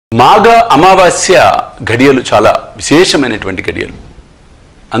మాఘ అమావాస్య ఘడియలు చాలా విశేషమైనటువంటి ఘడియలు.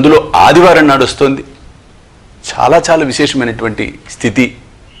 అందులో ఆదివారం నాడు వస్తుంది. చాలా చాలా విశేషమైనటువంటి స్థితి,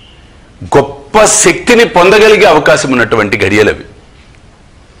 గొప్ప శక్తిని పొందగలిగే అవకాశం ఉన్నటువంటి ఘడియలవి.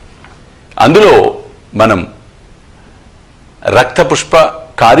 అందులో మనం రక్త పుష్ప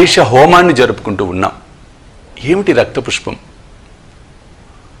కారీష హోమాన్ని జరుపుకుంటూ ఉన్నాం. ఏమిటి రక్త పుష్పం,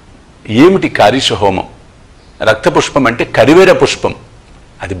 ఏమిటి కారీష హోమం? రక్త పుష్పం అంటే కరివేర పుష్పం.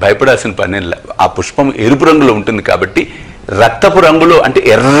 అది భయపడాల్సిన పని. ఆ పుష్పం ఎరుపు రంగులో ఉంటుంది కాబట్టి, రక్తపు రంగులో అంటే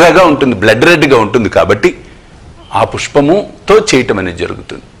ఎర్రగా ఉంటుంది, బ్లడ్ రెడ్గా ఉంటుంది కాబట్టి ఆ పుష్పముతో చేయటం అనేది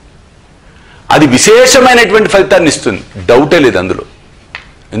జరుగుతుంది. అది విశేషమైనటువంటి ఫలితాన్ని ఇస్తుంది, డౌటే లేదు అందులో.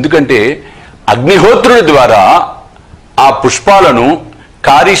 ఎందుకంటే అగ్నిహోత్రుడి ద్వారా ఆ పుష్పాలను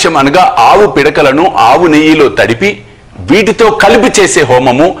కారీషం అనగా ఆవు పిడకలను ఆవు నెయ్యిలో తడిపి వీటితో కలిపి చేసే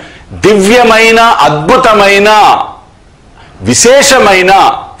హోమము దివ్యమైన, అద్భుతమైన, విశేషమైన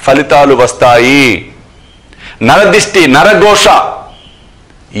ఫలితాలు వస్తాయి. నరదిష్టి, నరఘోష,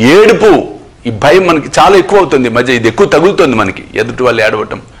 ఏడుపు, ఈ భయం మనకి చాలా ఎక్కువ అవుతుంది మధ్య. ఇది ఎక్కువ తగులుతుంది మనకి. ఎదుటి వాళ్ళు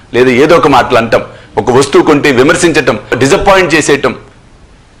ఏడవటం, లేదా ఏదో ఒక మాటలు అంటాం, ఒక వస్తువు కొంటే విమర్శించటం, డిసప్పాయింట్ చేసేయటం,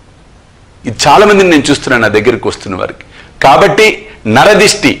 ఇది చాలా మందిని నేను చూస్తున్నాను నా దగ్గరికి వస్తున్న వారికి. కాబట్టి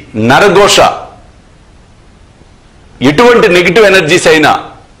నరదిష్టి, నరఘోష, ఎటువంటి నెగిటివ్ ఎనర్జీస్ అయినా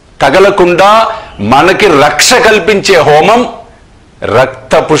తగలకుండా మనకి రక్ష కల్పించే హోమం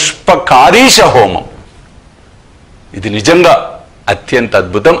రక్త పుష్ప కారీష హోమం. ఇది నిజంగా అత్యంత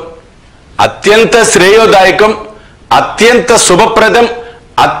అద్భుతం, అత్యంత శ్రేయోదాయకం, అత్యంత శుభప్రదం,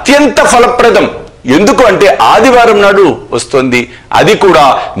 అత్యంత ఫలప్రదం. ఎందుకు అంటే ఆదివారం నాడు వస్తుంది, అది కూడా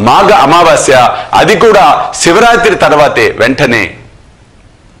మాఘ అమావాస్య, అది కూడా శివరాత్రి తర్వాతే వెంటనే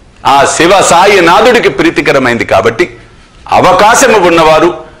ఆ శివ సాయి నాథుడికి ప్రీతికరమైంది. కాబట్టి అవకాశము ఉన్నవారు,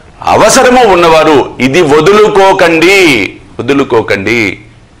 అవసరము ఉన్నవారు ఇది వదులుకోకండి, వదులుకోకండి.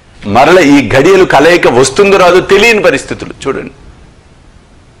 మరల ఈ ఘడియలు కలయిక వస్తుందో రాదో తెలియని పరిస్థితులు చూడండి.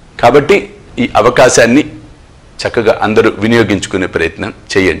 కాబట్టి ఈ అవకాశాన్ని చక్కగా అందరూ వినియోగించుకునే ప్రయత్నం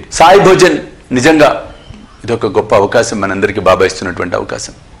చేయండి. సాయి భోజన్ నిజంగా ఇదొక గొప్ప అవకాశం, మనందరికీ బాబా ఇస్తున్నటువంటి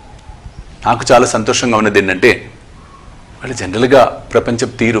అవకాశం. నాకు చాలా సంతోషంగా ఉన్నది ఏంటంటే, వాళ్ళు జనరల్గా ప్రపంచం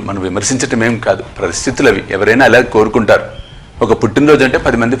తీరు మనం విమర్శించటం ఏం కాదు, పరిస్థితులు అవి. ఎవరైనా అలా కోరుకుంటారు. ఒక పుట్టినరోజు అంటే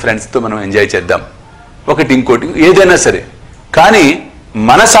 10 మంది ఫ్రెండ్స్తో మనం ఎంజాయ్ చేద్దాం, ఒకటి ఇంకోటి ఏదైనా సరే. కానీ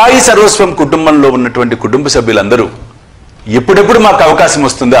మన సాయి సర్వస్వం కుటుంబంలో ఉన్నటువంటి కుటుంబ సభ్యులందరూ ఎప్పుడెప్పుడు మాకు అవకాశం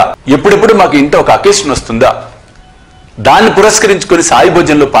వస్తుందా, ఎప్పుడెప్పుడు మాకు ఇంత ఒక అకేషన్ వస్తుందా, దాన్ని పురస్కరించుకొని సాయి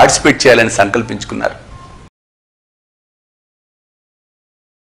భోజనంలో పార్టిసిపేట్ చేయాలని సంకల్పించుకున్నారు.